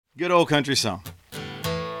Good old country song.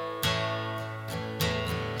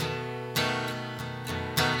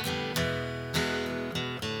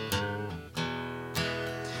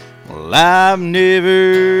 Well, I've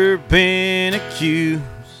never been accused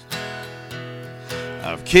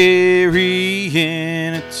of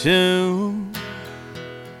carrying a tune,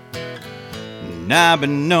 and I've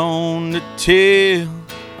been known to tell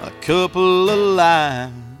a couple of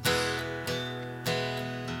lies,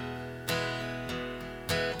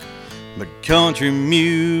 but country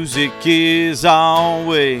music is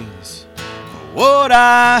always what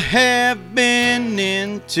I have been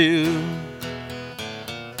into.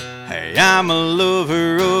 Hey, I'm a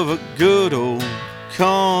lover of a good old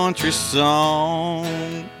country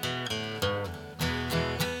song.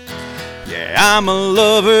 Yeah, I'm a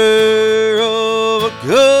lover of a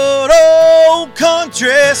good old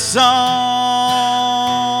country song,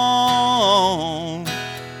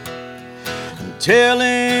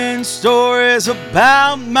 telling stories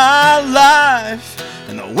about my life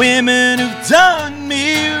and the women who've done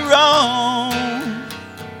me wrong.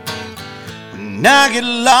 When I get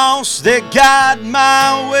lost, they guide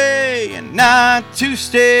my way, and I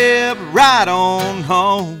two-step right on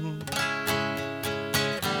home.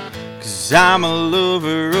 'Cause I'm a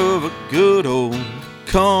lover of a good old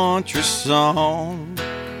country song.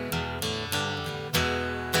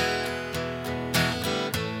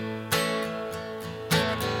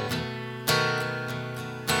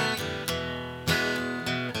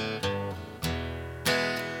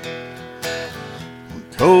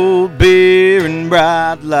 Cold beer and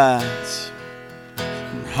bright lights,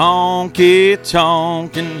 and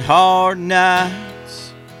honky-tonk and hard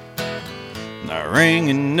nights, and the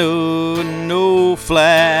ringing of an old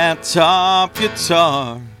flat-top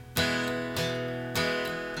guitar,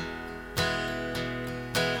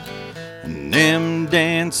 and them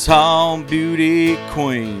dance hall beauty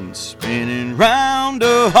queens spinning round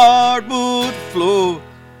a hardwood floor.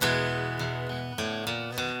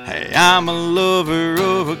 Hey, I'm a lover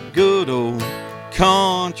of a good old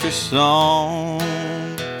country song.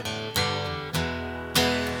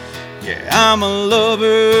 Yeah, I'm a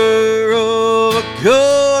lover of a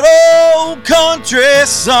good old country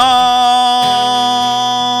song,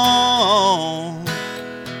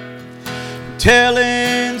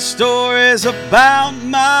 telling stories about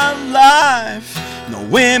my life and the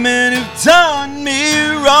women who've done me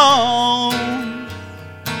wrong.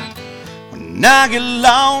 When I get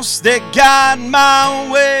lost, they guide my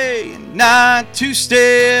way, and I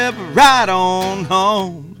two-step right on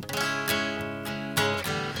home.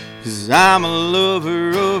 'Cause I'm a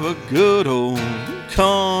lover of a good old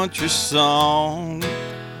country song.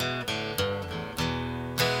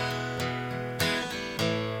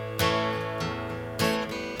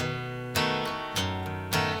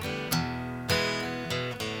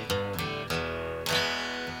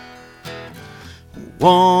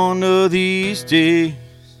 One of these days,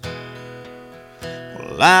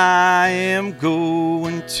 well, I am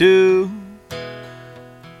going to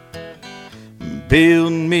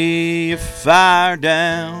build me a fire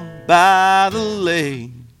down by the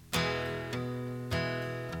lake,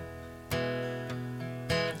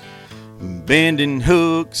 bending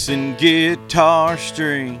hooks and guitar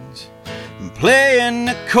strings, and playing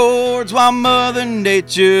the chords while Mother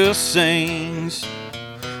Nature sings.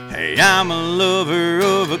 Hey, I'm a lover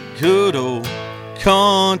of a good old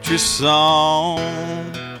country song.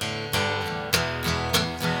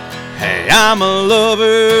 Hey, I'm a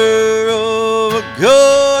lover of a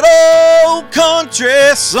good old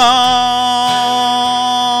country song,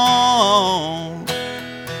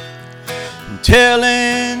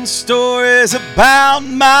 telling stories about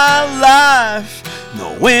my life and the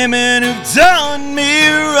women who've done me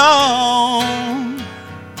wrong.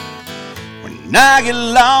 When I get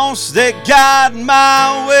lost, they guide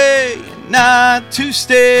my way, and I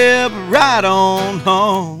two-step right on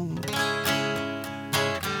home.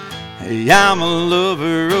 Hey, I'm a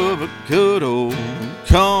lover of a good old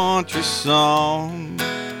country song.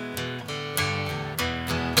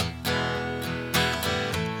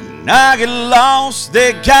 When I get lost,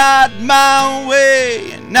 they guide my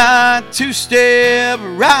way, and I two-step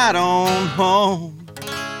right on home.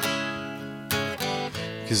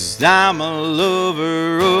 'Cause I'm a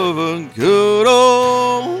lover of a good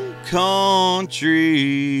old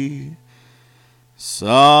country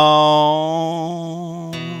song.